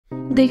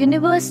The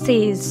universe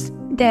says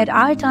there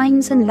are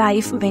times in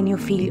life when you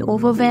feel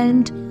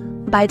overwhelmed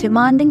by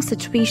demanding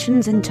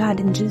situations and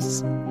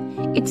challenges.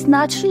 It's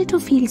natural to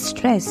feel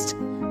stressed,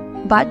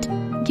 but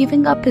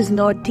giving up is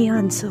not the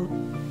answer.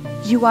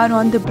 You are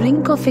on the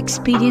brink of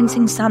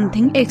experiencing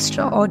something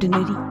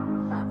extraordinary.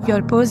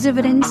 Your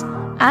perseverance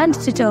and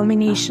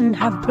determination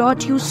have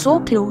brought you so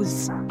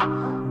close.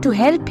 To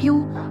help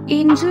you,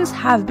 angels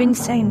have been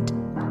sent,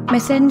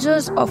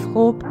 messengers of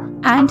hope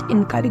and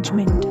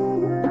encouragement.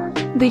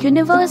 The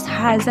universe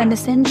has an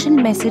essential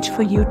message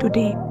for you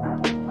today.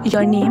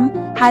 Your name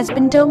has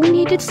been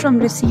terminated from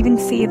receiving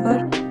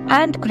favor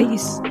and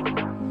grace.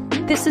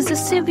 This is a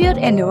severe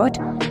alert,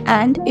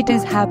 and it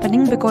is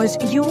happening because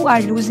you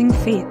are losing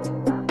faith.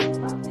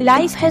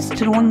 Life has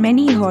thrown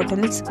many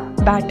hurdles,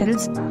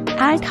 battles,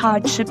 and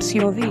hardships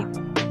your way.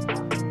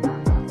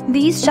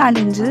 These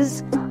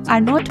challenges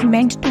are not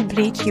meant to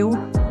break you,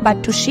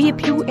 but to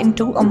shape you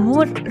into a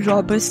more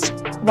robust,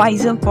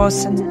 wiser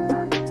person.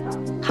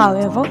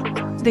 However,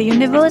 the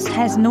universe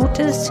has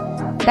noticed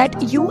that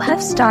you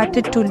have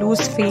started to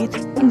lose faith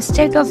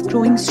instead of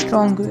growing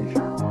stronger.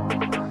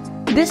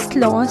 This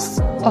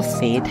loss of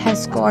faith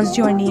has caused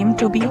your name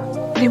to be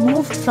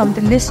removed from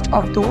the list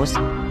of those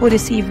who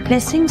receive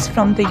blessings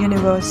from the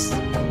universe.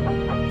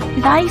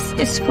 Life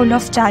is full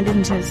of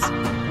challenges.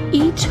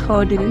 Each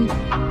hurdle,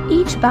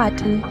 each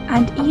battle,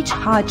 and each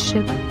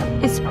hardship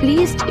is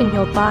placed in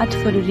your path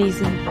for a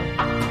reason.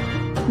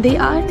 They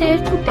are there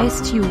to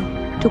test you,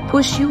 to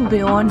push you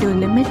beyond your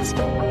limits,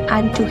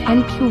 and to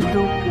help you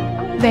grow.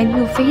 When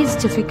you face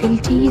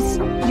difficulties,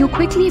 you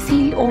quickly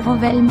feel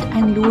overwhelmed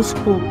and lose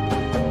hope.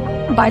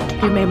 But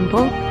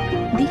remember,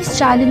 these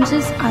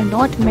challenges are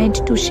not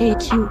meant to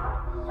shake you.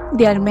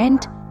 They are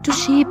meant to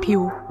shape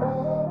you.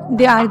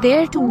 They are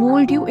there to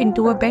mold you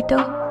into a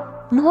better,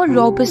 more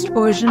robust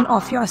version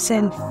of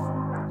yourself.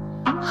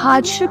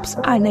 Hardships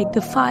are like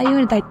the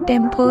fire that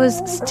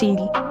tempers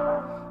steel.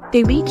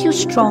 They make you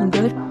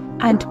stronger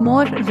and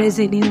more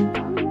resilient.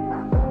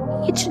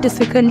 Each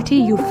difficulty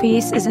you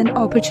face is an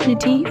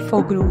opportunity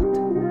for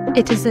growth.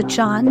 It is a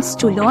chance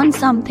to learn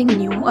something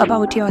new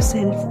about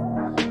yourself,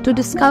 to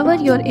discover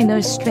your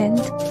inner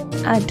strength,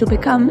 and to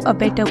become a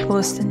better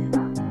person.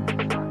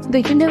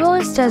 The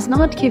universe does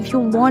not give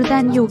you more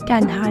than you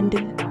can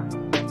handle.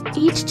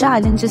 Each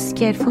challenge is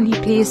carefully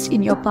placed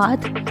in your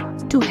path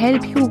to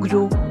help you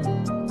grow.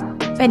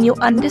 When you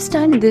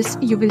understand this,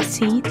 you will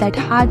see that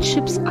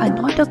hardships are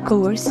not a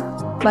curse,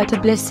 but a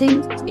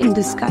blessing in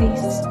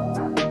disguise.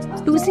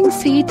 Losing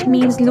faith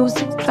means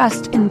losing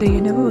trust in the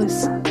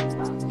universe.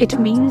 It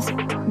means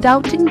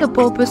doubting the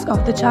purpose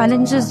of the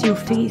challenges you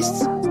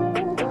face.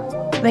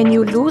 When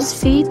you lose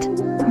faith,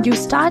 you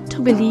start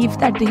to believe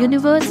that the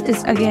universe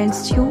is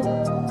against you,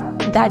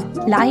 that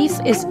life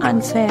is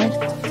unfair,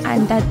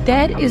 and that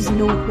there is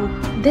no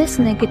hope. This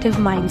negative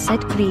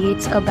mindset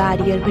creates a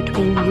barrier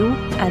between you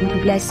and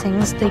the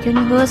blessings the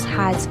universe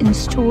has in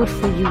store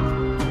for you.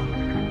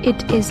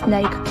 It is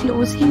like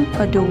closing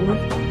a door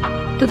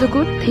to the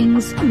good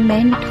things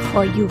meant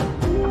for you.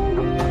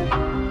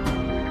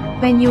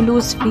 When you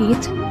lose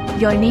faith,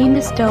 your name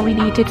is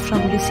terminated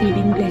from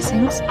receiving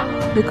blessings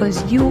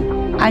because you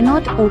are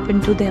not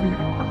open to them.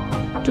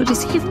 To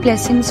receive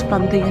blessings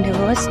from the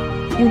universe,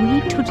 you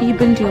need to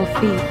rebuild your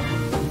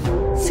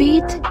faith.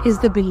 Faith is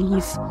the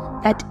belief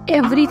that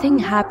everything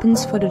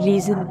happens for a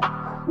reason,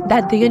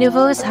 that the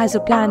universe has a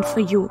plan for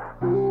you,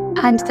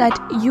 and that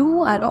you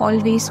are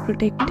always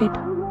protected.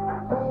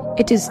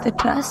 It is the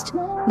trust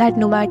that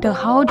no matter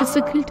how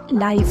difficult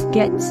life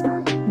gets,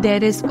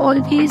 there is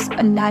always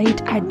a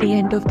light at the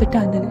end of the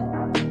tunnel.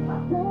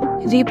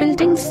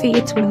 Rebuilding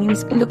faith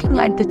means looking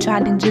at the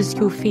challenges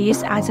you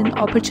face as an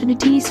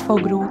opportunities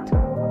for growth.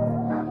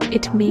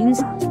 It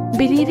means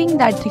believing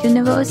that the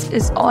universe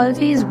is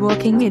always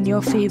working in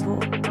your favor,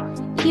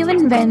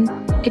 even when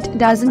it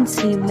doesn't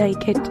seem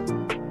like it.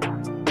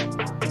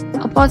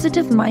 A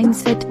positive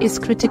mindset is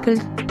critical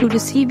to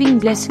receiving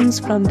blessings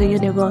from the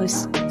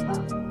universe.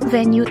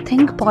 When you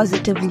think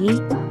positively,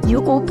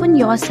 you open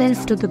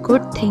yourself to the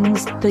good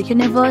things the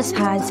universe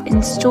has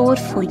in store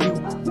for you.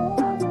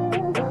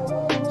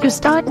 You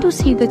start to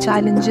see the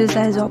challenges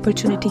as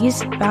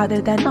opportunities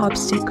rather than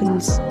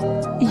obstacles.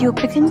 You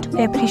begin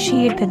to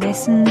appreciate the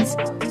lessons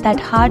that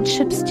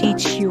hardships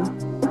teach you.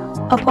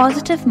 A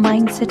positive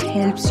mindset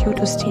helps you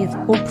to stay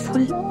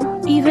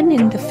hopeful even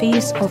in the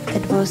face of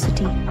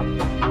adversity.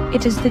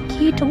 It is the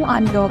key to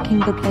unlocking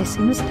the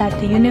blessings that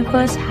the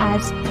universe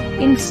has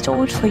in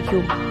store for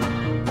you.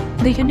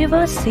 The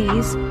universe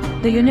says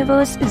the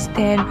universe is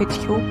there with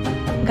you,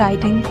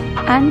 guiding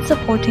and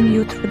supporting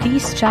you through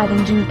these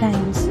challenging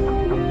times.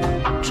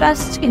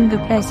 Trust in the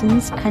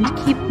presence and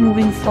keep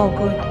moving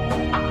forward.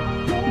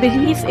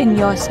 Believe in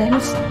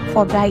yourselves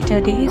for brighter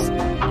days,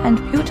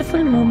 and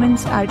beautiful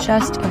moments are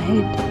just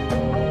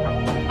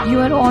ahead.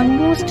 You are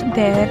almost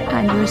there,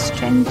 and your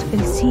strength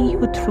will see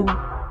you through.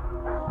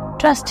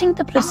 Trusting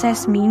the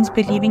process means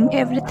believing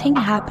everything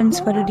happens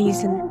for a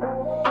reason,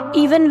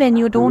 even when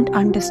you don't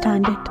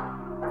understand it.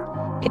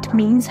 It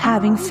means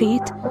having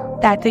faith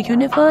that the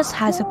universe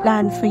has a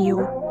plan for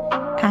you,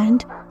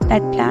 and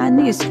that plan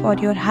is for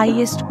your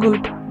highest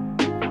good.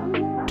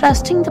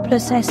 Trusting the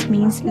process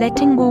means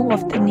letting go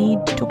of the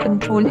need to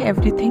control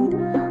everything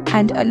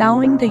and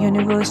allowing the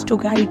universe to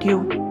guide you.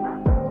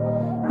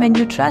 When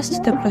you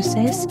trust the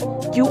process,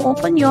 you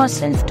open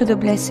yourself to the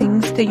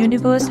blessings the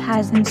universe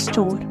has in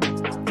store.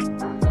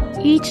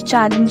 Each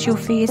challenge you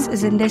face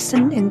is a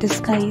lesson in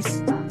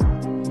disguise.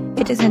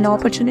 It is an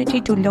opportunity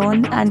to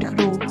learn and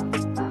grow.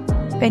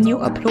 When you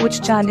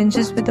approach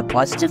challenges with a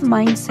positive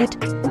mindset,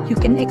 you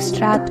can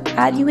extract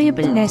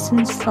valuable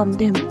lessons from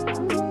them.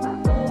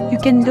 You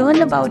can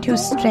learn about your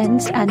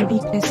strengths and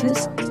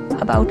weaknesses,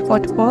 about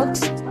what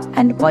works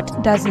and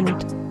what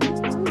doesn't.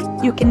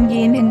 You can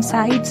gain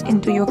insights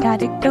into your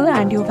character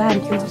and your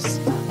values.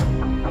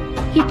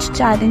 Each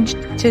challenge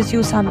teaches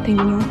you something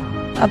new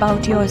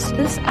about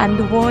yourself and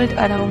the world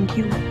around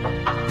you.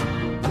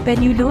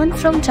 When you learn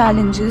from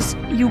challenges,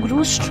 you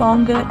grow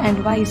stronger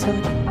and wiser.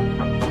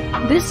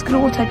 This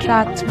growth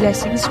attracts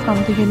blessings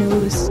from the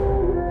universe.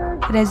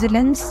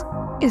 Resilience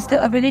is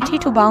the ability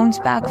to bounce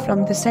back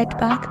from the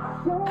setback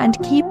and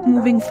keep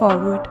moving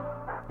forward.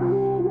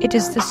 It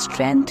is the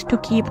strength to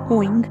keep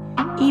going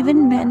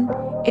even when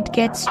it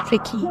gets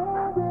tricky.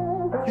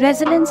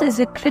 Resilience is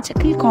a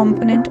critical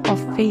component of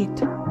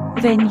faith.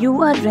 When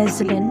you are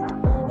resilient,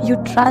 you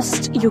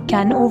trust you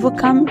can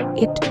overcome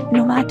it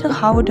no matter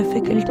how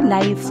difficult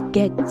life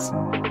gets.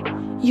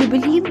 You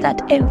believe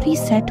that every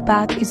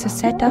setback is a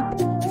setup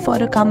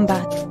for a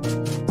comeback.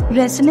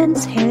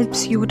 Resilience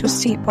helps you to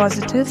stay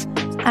positive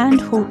and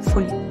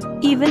hopeful,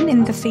 even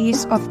in the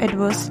face of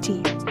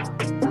adversity.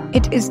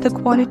 It is the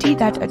quality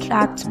that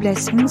attracts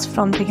blessings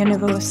from the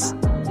universe.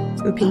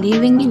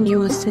 Believing in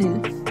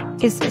yourself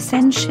is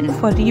essential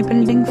for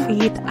rebuilding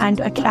faith and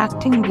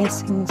attracting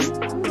blessings.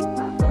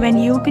 When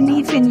you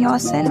believe in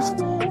yourself,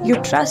 you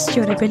trust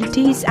your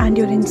abilities and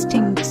your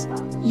instincts.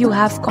 You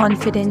have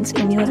confidence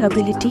in your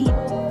ability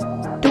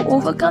to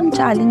overcome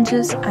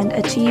challenges and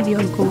achieve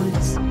your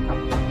goals.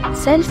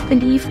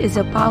 Self-belief is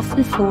a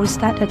powerful force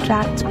that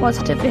attracts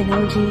positive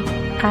energy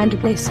and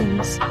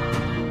blessings.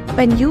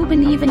 When you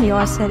believe in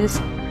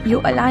yourself, you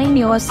align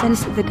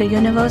yourself with the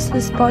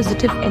universe's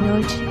positive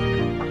energy.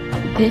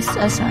 This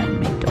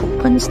assignment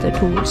opens the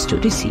doors to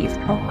receive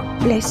more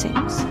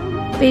blessings.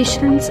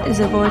 Patience is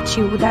a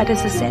virtue that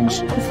is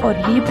essential for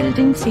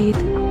rebuilding faith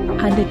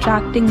and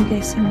attracting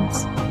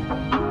blessings.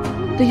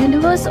 The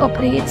universe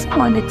operates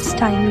on its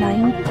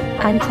timeline,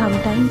 and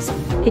sometimes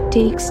it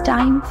takes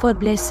time for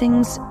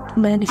blessings to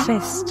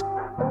manifest.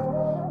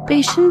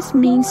 Patience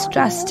means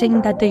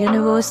trusting that the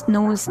universe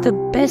knows the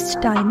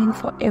best timing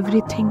for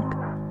everything.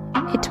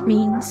 It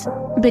means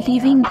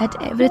believing that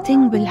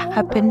everything will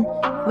happen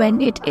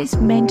when it is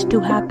meant to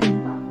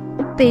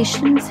happen.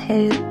 Patience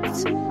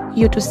helps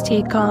you to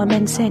stay calm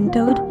and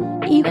centered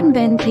even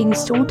when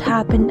things don't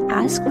happen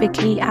as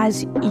quickly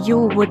as you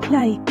would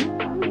like.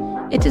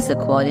 It is a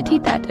quality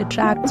that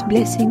attracts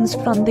blessings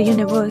from the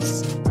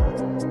universe.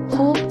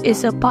 Hope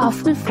is a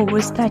powerful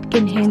force that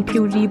can help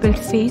you rebuild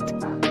faith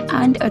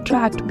and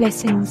attract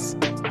blessings.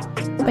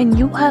 When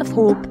you have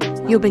hope,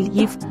 you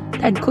believe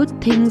that good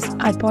things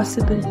are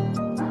possible.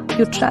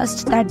 You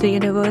trust that the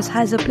universe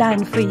has a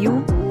plan for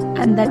you,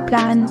 and that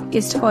plan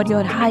is for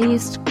your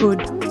highest good.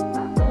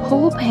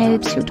 Hope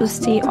helps you to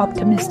stay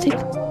optimistic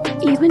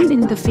even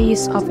in the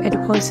face of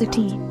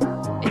adversity.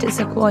 It is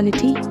a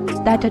quality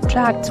that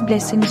attracts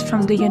blessings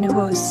from the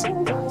universe.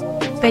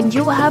 When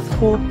you have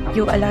hope,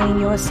 you align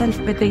yourself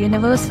with the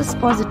universe's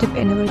positive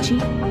energy,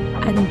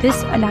 and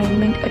this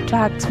alignment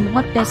attracts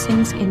more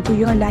blessings into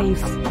your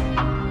life.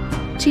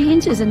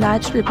 Change is a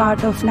natural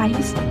part of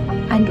life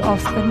and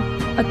often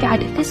a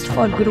catalyst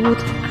for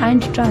growth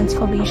and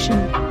transformation.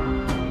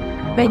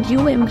 When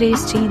you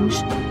embrace change,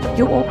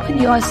 you open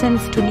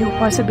yourself to new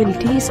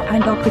possibilities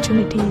and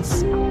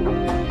opportunities.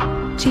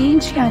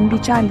 Change can be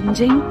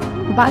challenging,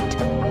 but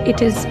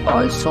it is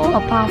also a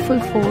powerful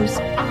force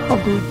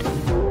for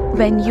good.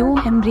 When you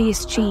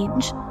embrace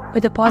change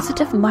with a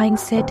positive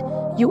mindset,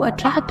 you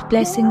attract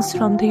blessings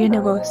from the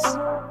universe.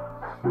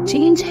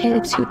 Change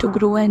helps you to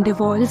grow and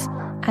evolve,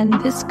 and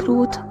this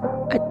growth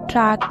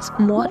attracts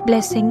more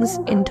blessings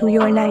into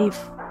your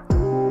life.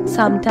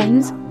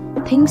 Sometimes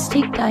things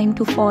take time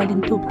to fall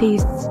into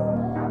place.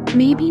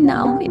 Maybe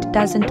now it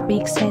doesn't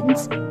make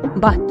sense,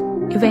 but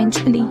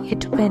eventually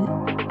it will.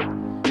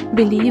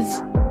 Believe,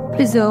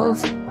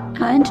 preserve,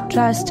 and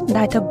trust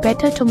that a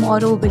better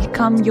tomorrow will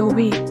come your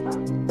way.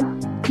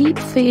 Keep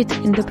faith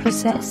in the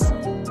process.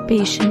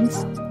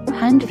 Patience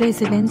and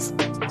resilience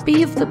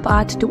pave the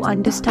path to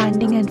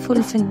understanding and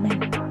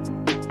fulfillment.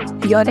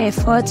 Your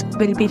efforts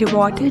will be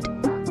rewarded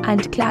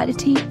and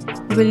clarity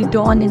will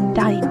dawn in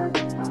time.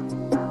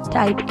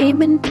 Type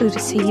Amen to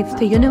receive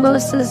the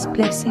universe's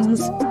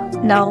blessings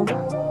now.